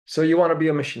So you want to be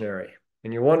a missionary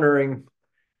and you're wondering,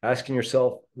 asking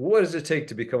yourself, what does it take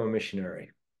to become a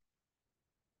missionary?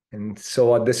 And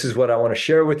so this is what I want to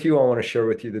share with you. I want to share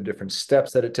with you the different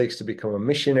steps that it takes to become a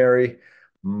missionary.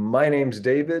 My name's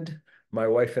David. My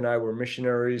wife and I were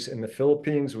missionaries in the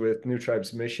Philippines with New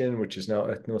Tribes Mission, which is now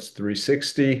Ethnos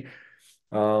 360,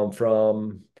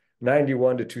 from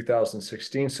 91 to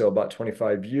 2016, so about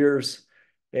 25 years.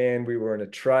 And we were in a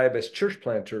tribe as church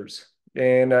planters.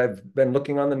 And I've been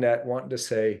looking on the net, wanting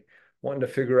to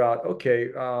figure out, okay,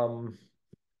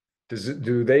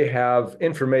 do they have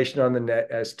information on the net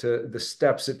as to the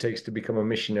steps it takes to become a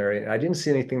missionary? And I didn't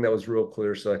see anything that was real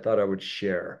clear, so I thought I would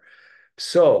share.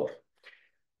 So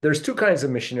there's two kinds of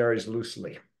missionaries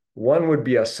loosely. One would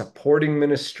be a supporting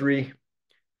ministry,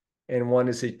 and one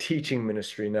is a teaching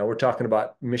ministry. Now we're talking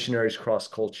about missionaries cross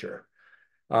culture.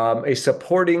 A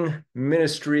supporting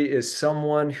ministry is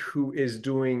someone who is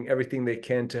doing everything they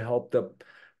can to help the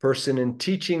person in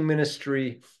teaching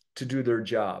ministry to do their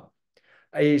job.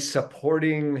 A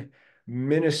supporting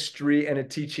ministry and a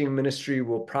teaching ministry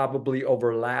will probably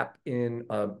overlap in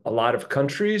a lot of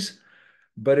countries.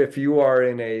 But if you are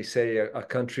in say, a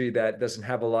country that doesn't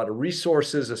have a lot of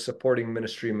resources, a supporting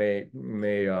ministry may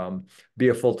be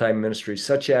a full-time ministry,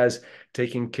 such as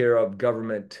taking care of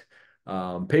government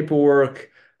paperwork,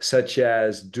 such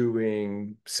as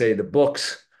doing, say, the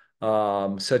books,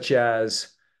 such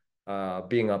as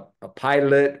being a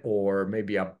pilot or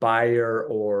maybe a buyer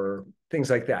or things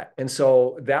like that. And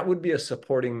so that would be a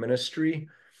supporting ministry.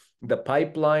 The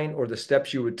pipeline or the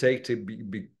steps you would take to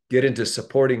get into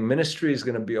supporting ministry is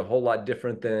going to be a whole lot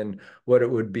different than what it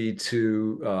would be it's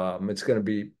going to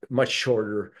be much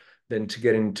shorter than to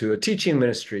get into a teaching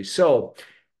ministry. So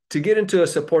to get into a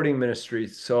supporting ministry,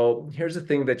 so here's the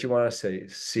thing that you want to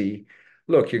see,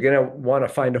 look, you're going to want to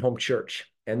find a home church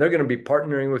and they're going to be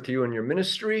partnering with you in your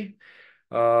ministry.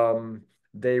 Um,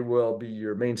 they will be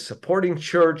your main supporting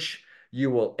church.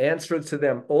 You will answer to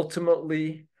them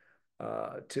ultimately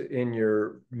in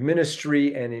your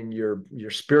ministry and in your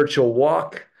spiritual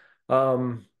walk.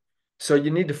 Um, so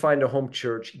you need to find a home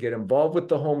church, get involved with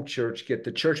the home church, get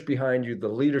the church behind you, the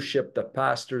leadership, the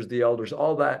pastors, the elders,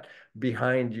 all that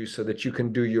behind you so that you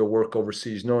can do your work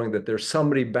overseas, knowing that there's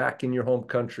somebody back in your home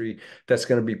country that's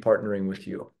going to be partnering with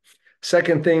you.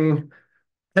 Second thing,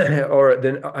 or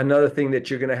then another thing that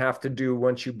you're going to have to do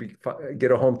once you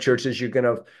get a home church is you're going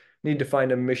to need to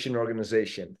find a mission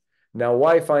organization. Now,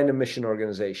 why find a mission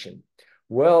organization?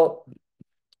 Well,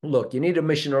 look, you need a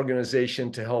mission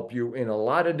organization to help you in a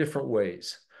lot of different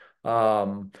ways.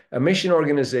 A mission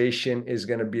organization is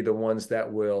going to be the ones that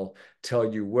will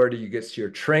tell you where do you get your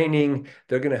training.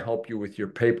 They're going to help you with your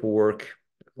paperwork,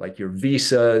 like your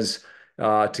visas,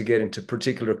 to get into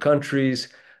particular countries.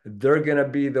 They're going to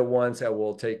be the ones that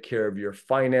will take care of your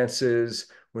finances.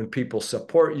 When people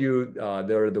support you,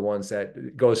 they're the ones that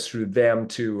it goes through them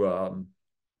to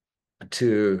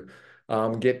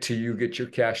get to you, get your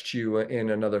cash to you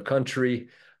in another country.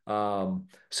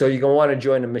 So you're going to want to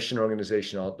join a mission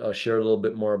organization. I'll share a little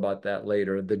bit more about that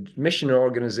later. The mission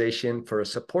organization for a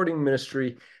supporting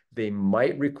ministry, they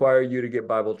might require you to get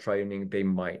Bible training. They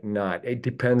might not. It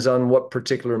depends on what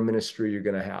particular ministry you're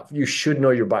going to have. You should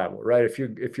know your Bible, right? If you're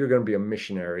going to be a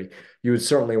missionary, you would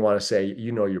certainly want to say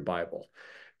you know your Bible.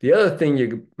 The other thing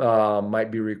you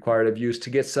might be required of you is to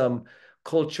get some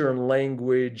culture and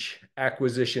language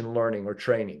acquisition learning or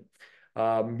training.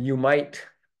 You might,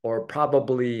 or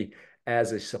probably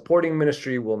as a supporting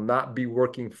ministry, will not be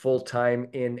working full time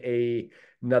in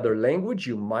another language.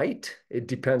 You might. It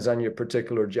depends on your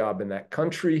particular job in that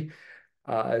country.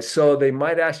 So they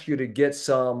might ask you to get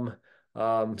some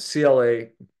CLA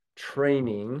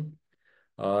training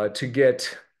to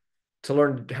get to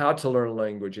learn how to learn a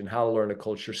language and how to learn a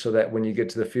culture so that when you get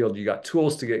to the field, you got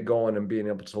tools to get going and being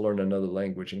able to learn another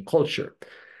language and culture.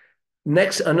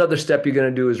 Next, another step you're going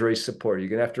to do is raise support. You're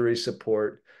going to have to raise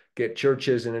support, get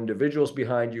churches and individuals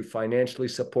behind you, financially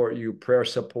support you, prayer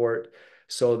support,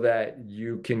 so that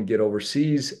you can get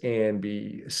overseas and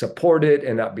be supported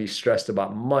and not be stressed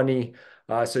about money.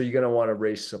 So you're going to want to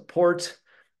raise support.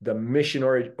 The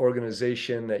missionary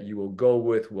organization that you will go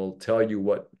with will tell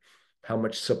you how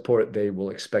much support they will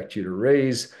expect you to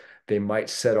raise. They might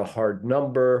set a hard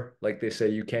number, like they say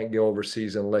you can't go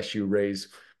overseas unless you raise,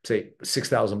 say,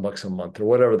 $6,000 a month or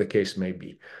whatever the case may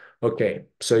be. Okay,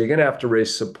 so you're going to have to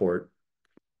raise support.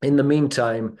 In the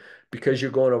meantime, because you're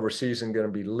going overseas and going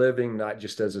to be living not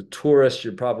just as a tourist,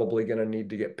 you're probably going to need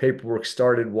to get paperwork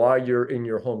started while you're in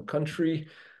your home country.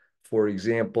 For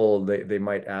example, they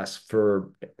might ask for,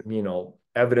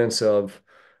 evidence of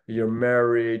your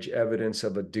marriage, evidence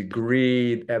of a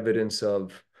degree, evidence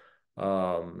of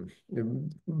um,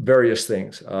 various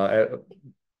things.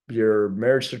 Your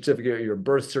marriage certificate, your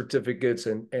birth certificates,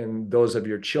 and those of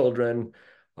your children,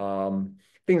 um,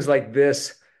 things like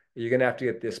this. You're gonna have to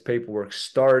get this paperwork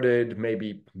started.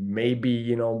 Maybe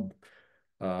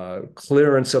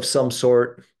clearance of some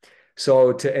sort.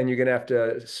 And you're gonna have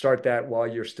to start that while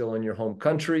you're still in your home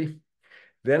country.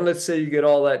 Then let's say you get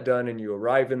all that done and you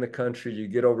arrive in the country, you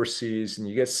get overseas and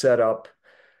you get set up.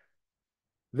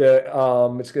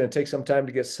 It's going to take some time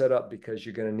to get set up because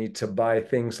you're going to need to buy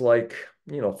things like,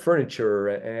 furniture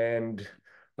and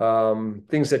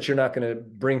things that you're not going to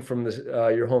bring from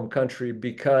your home country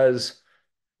because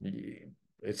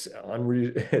it's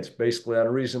basically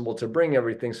unreasonable to bring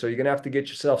everything. So you're going to have to get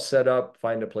yourself set up,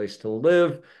 find a place to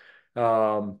live.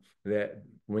 That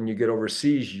when you get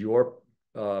overseas, your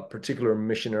particular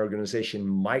mission organization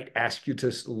might ask you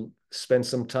to spend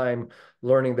some time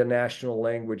learning the national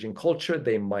language and culture.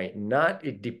 They might not.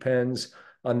 It depends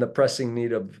on the pressing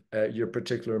need of your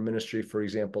particular ministry. For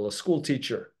example, a school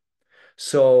teacher.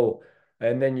 So,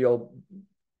 and then you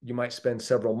might spend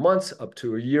several months up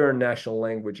to a year in national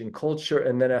language and culture.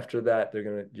 And then after that, they're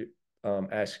going to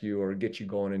ask you or get you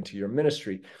going into your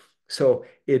ministry. So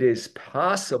it is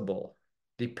possible,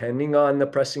 depending on the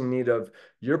pressing need of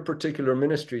your particular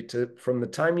ministry, from the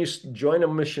time you join a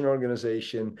mission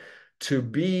organization to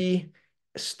be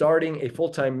starting a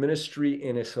full-time ministry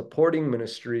in a supporting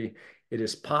ministry, it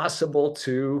is possible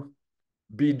to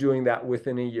be doing that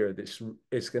within a year.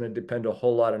 It's going to depend a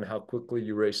whole lot on how quickly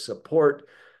you raise support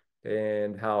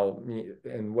and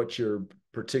what your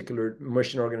particular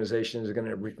mission organization is going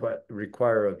to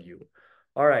require of you.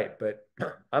 All right, but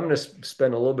I'm going to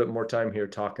spend a little bit more time here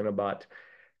talking about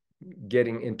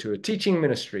getting into a teaching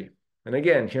ministry. And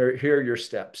again, here are your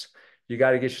steps. You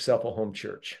got to get yourself a home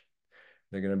church.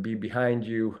 They're going to be behind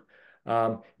you.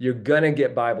 You're going to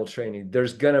get Bible training.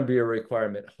 There's going to be a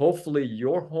requirement. Hopefully,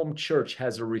 your home church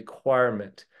has a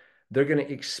requirement. They're going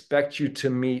to expect you to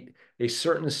meet a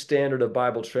certain standard of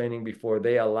Bible training before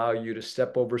they allow you to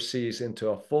step overseas into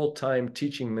a full-time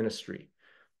teaching ministry.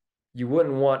 You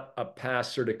wouldn't want a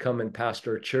pastor to come and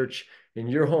pastor a church in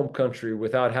your home country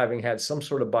without having had some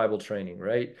sort of Bible training,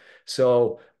 right?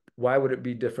 So why would it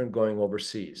be different going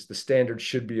overseas? The standard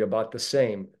should be about the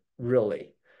same, really.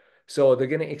 So they're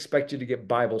going to expect you to get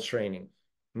Bible training.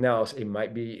 Now, it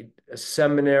might be a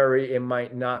seminary, it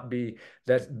might not be.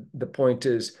 That the point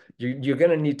is you're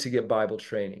going to need to get Bible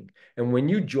training. And when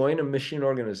you join a mission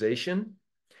organization,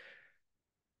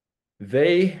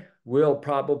 they will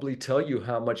probably tell you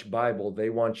how much Bible they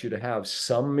want you to have.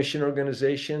 Some mission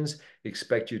organizations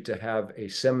expect you to have a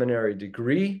seminary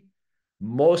degree.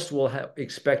 Most will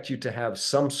expect you to have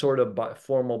some sort of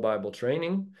formal Bible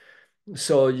training.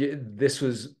 So this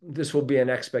will be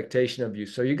an expectation of you.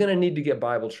 So you're going to need to get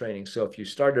Bible training. So if you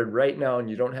started right now and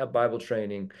you don't have Bible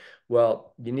training,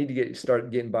 well, you need to start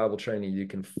getting Bible training. You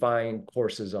can find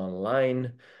courses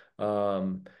online.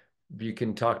 You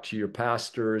can talk to your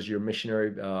pastors, your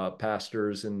missionary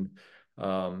pastors, and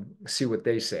see what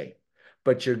they say.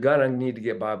 But you're going to need to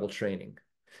get Bible training.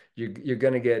 You're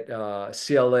going to get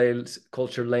CLA,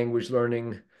 culture language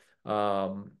learning,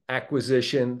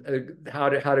 acquisition, how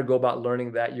to go about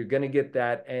learning that. You're going to get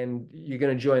that, and you're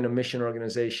going to join a mission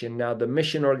organization. Now, the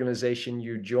mission organization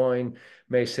you join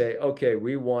may say, okay,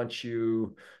 we want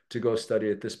you to go study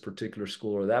at this particular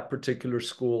school or that particular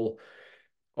school.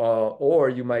 Or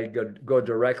you might go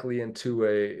directly into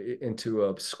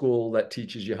a school that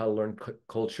teaches you how to learn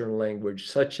culture and language,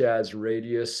 such as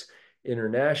Radius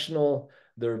International.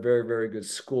 They're a very, very good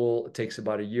school. It takes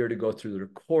about a year to go through their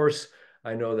course.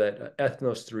 I know that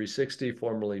Ethnos 360,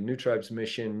 formerly New Tribes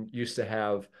Mission, used to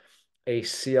have a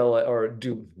CLA,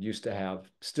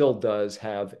 still does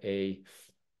have a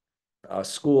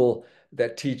school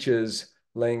that teaches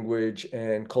language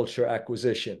and culture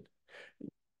acquisition.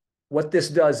 What this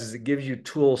does is it gives you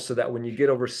tools so that when you get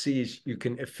overseas, you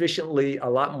can a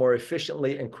lot more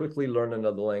efficiently and quickly learn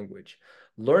another language.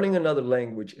 Learning another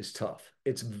language is tough.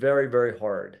 It's very, very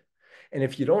hard. And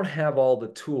if you don't have all the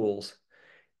tools,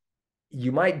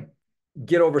 you might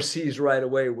get overseas right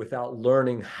away without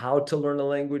learning how to learn a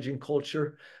language and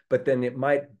culture, but then it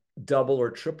might double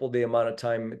or triple the amount of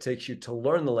time it takes you to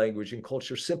learn the language and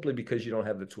culture simply because you don't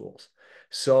have the tools.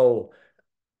 So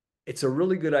it's a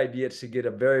really good idea to get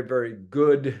a very, very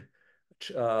good,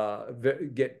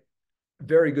 get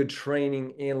very good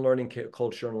training in learning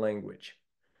culture and language.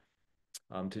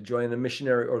 To join a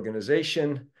missionary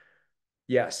organization,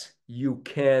 yes, you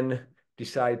can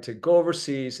decide to go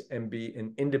overseas and be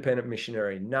an independent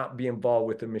missionary, not be involved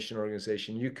with a mission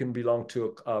organization. You can belong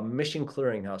to a mission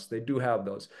clearinghouse. They do have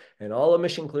those. And all a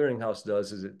mission clearinghouse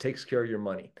does is it takes care of your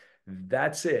money.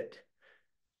 That's it.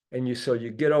 And so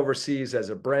you get overseas as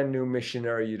a brand new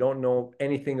missionary. You don't know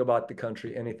anything about the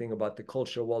country, anything about the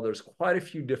culture. Well, there's quite a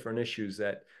few different issues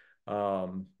that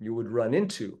you would run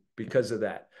into because of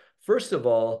that. First of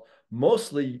all,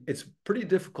 mostly it's pretty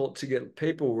difficult to get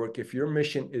paperwork if your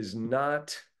mission is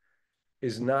not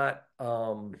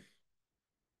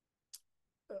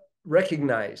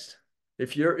recognized.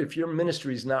 If your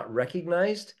ministry is not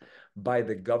recognized by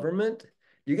the government,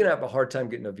 you're gonna have a hard time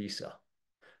getting a visa.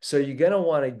 So you're going to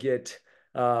want to get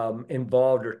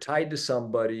involved or tied to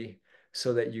somebody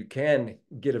so that you can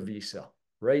get a visa,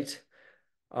 right?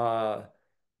 Uh,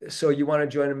 so you want to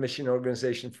join a mission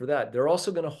organization for that. They're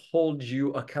also going to hold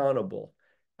you accountable.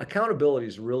 Accountability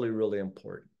is really, really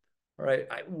important. All right.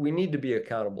 We need to be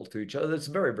accountable to each other. That's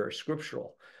very, very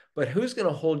scriptural. But who's going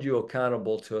to hold you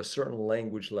accountable to a certain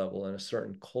language level and a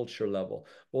certain culture level?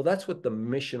 Well, that's what the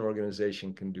mission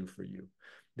organization can do for you.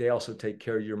 They also take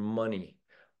care of your money.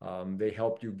 They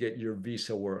help you get your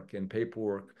visa work and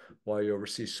paperwork while you're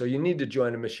overseas. So you need to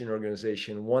join a mission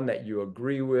organization, one that you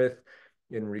agree with,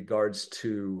 in regards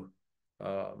to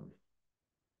um,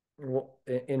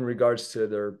 in regards to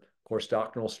their course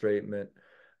doctrinal statement,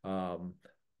 um,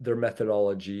 their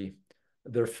methodology,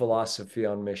 their philosophy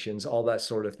on missions, all that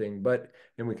sort of thing. But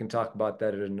and we can talk about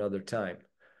that at another time.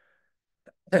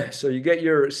 So you get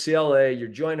your CLA, you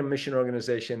join a mission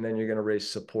organization, then you're going to raise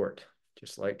support,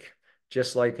 just like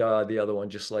the other one,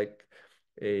 just like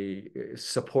a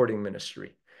supporting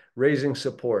ministry. Raising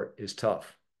support is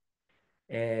tough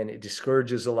and it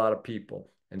discourages a lot of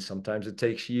people. And sometimes it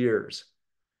takes years.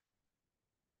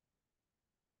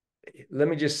 Let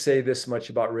me just say this much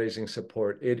about raising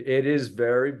support. It is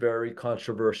very, very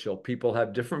controversial. People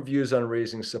have different views on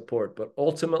raising support, but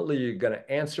ultimately you're going to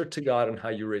answer to God on how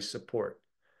you raise support.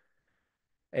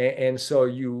 And so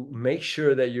you make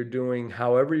sure that you're doing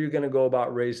however you're going to go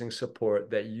about raising support,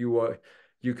 that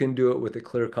you can do it with a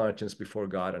clear conscience before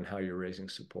God on how you're raising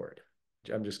support.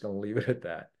 I'm just going to leave it at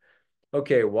that.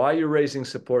 Okay, while you're raising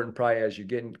support and probably as you're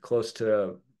getting close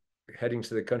to heading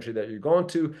to the country that you're going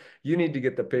to, you need to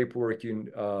get the paperwork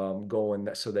going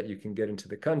so that you can get into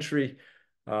the country.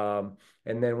 And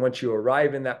then once you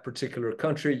arrive in that particular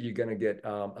country, you're going to get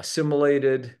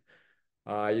assimilated.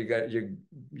 You're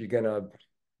going to,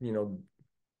 you know,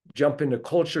 jump into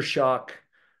culture shock.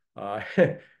 Uh,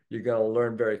 you're going to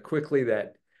learn very quickly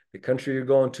that the country you're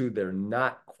going to, they're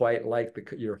not quite like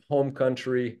your home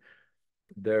country.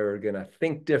 They're going to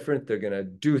think different. They're going to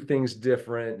do things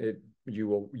different.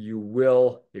 You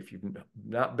will, if you've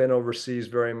not been overseas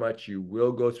very much, you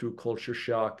will go through culture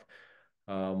shock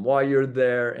while you're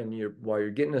there, and while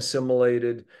you're getting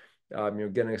assimilated. You're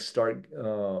going to start.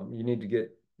 You need to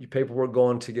get your paperwork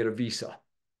going to get a visa,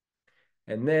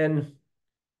 and then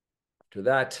after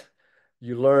that,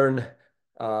 you learn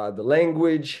the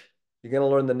language. You're going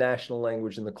to learn the national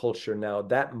language and the culture. Now,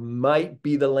 that might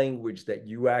be the language that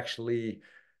you actually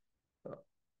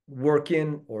work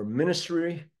in or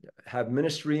have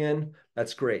ministry in.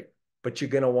 That's great. But you're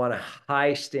going to want a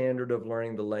high standard of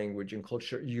learning the language and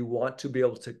culture. You want to be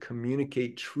able to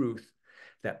communicate truth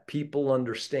that people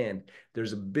understand.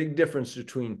 There's a big difference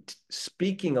between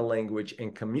speaking a language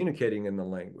and communicating in the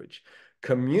language.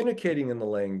 Communicating in the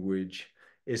language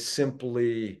is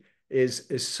simply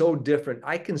is so different.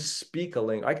 I can speak a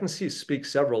language. I can speak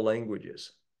several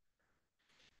languages.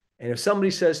 And if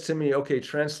somebody says to me, okay,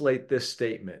 translate this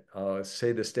statement,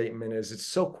 say the statement is, it's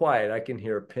so quiet, I can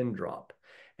hear a pin drop.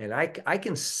 And I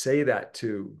can say that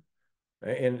too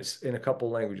in a couple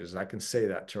of languages. I can say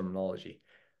that terminology,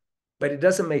 but it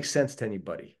doesn't make sense to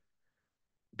anybody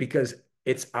because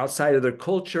it's outside of their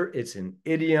culture. It's an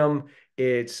idiom.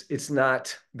 It's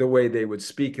not the way they would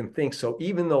speak and think. So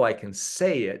even though I can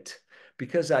say it,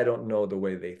 because I don't know the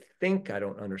way they think, I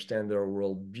don't understand their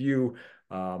worldview,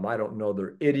 I don't know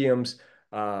their idioms.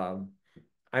 I'm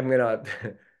gonna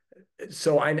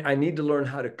so I need to learn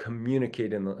how to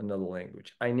communicate in another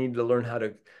language. I need to learn how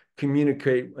to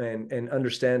communicate and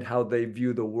understand how they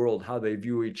view the world, how they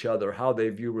view each other, how they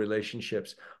view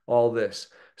relationships, all this.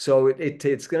 So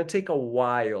it's going to take a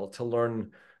while to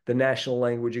learn the national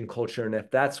language and culture. And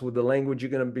if that's what the language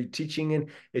you're going to be teaching in,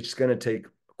 it's going to take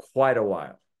quite a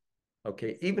while.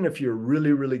 Okay. Even if you're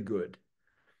really, really good,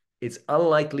 it's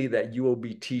unlikely that you will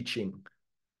be teaching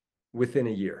within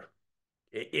a year.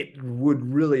 It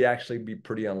would really actually be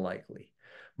pretty unlikely.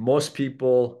 Most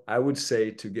people, I would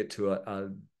say, to get to a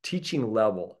teaching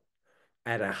level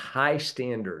at a high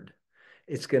standard,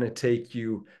 it's going to take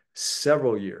you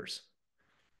several years,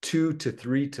 2 to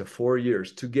 3 to 4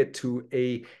 years to get to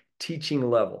a teaching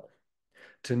level.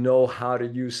 to know how to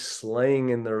use slang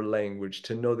in their language,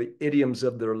 to know the idioms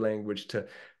of their language,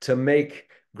 to make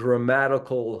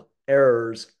grammatical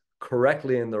errors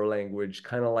correctly in their language,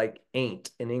 kind of like ain't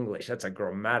in English. That's a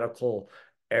grammatical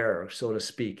error, so to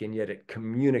speak, and yet it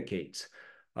communicates.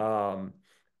 Um,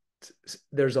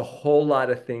 there's a whole lot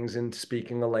of things in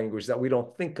speaking a language that we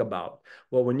don't think about.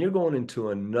 Well, when you're going into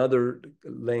another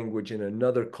language in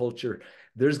another culture,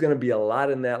 there's going to be a lot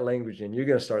in that language, and you're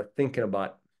going to start thinking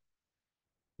about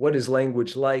what is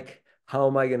language like? How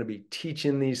am I going to be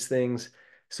teaching these things?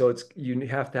 So it's you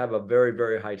have to have a very,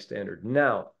 very high standard.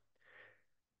 Now,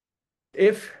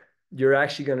 if you're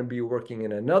actually going to be working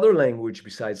in another language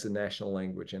besides the national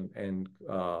language, and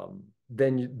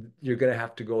then you're going to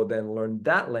have to go then learn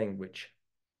that language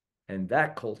and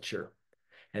that culture.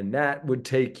 And that would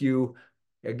take you,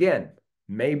 again,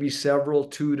 maybe several,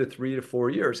 2 to 3 to 4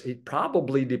 years. It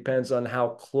probably depends on how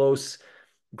close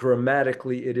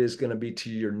grammatically it is going to be to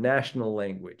your national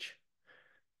language.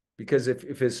 Because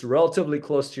if it's relatively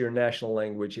close to your national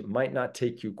language, it might not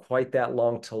take you quite that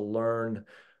long to learn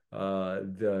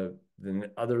the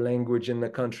other language in the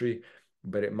country,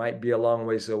 but it might be a long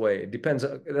ways away. It depends.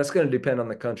 That's going to depend on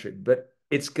the country, but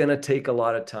it's going to take a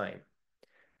lot of time.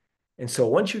 And so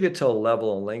once you get to a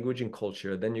level in language and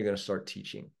culture, then you're going to start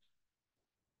teaching.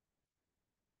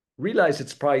 Realize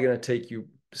it's probably going to take you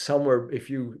somewhere, if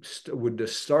you would to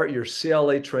start your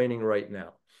CLA training right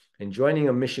now and joining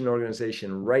a mission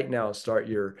organization right now, start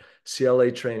your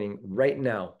CLA training right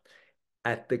now,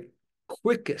 at the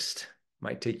quickest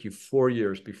might take you 4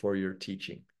 years before you're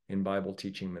teaching in Bible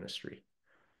teaching ministry.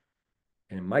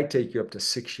 And it might take you up to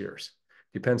 6 years.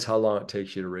 Depends how long it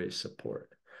takes you to raise support.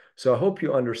 So I hope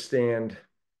you understand.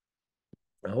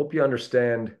 I hope you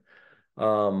understand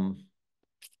um,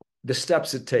 the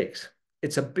steps it takes.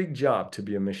 It's a big job to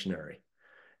be a missionary,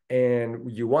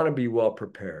 and you want to be well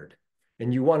prepared,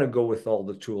 and you want to go with all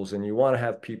the tools, and you want to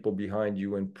have people behind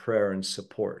you in prayer and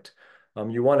support.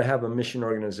 You want to have a mission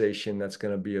organization that's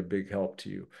going to be a big help to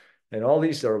you. And all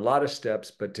these are a lot of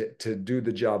steps, but to do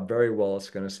the job very well, it's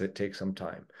going to take some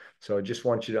time. So I just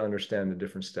want you to understand the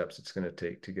different steps it's going to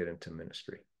take to get into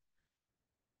ministry.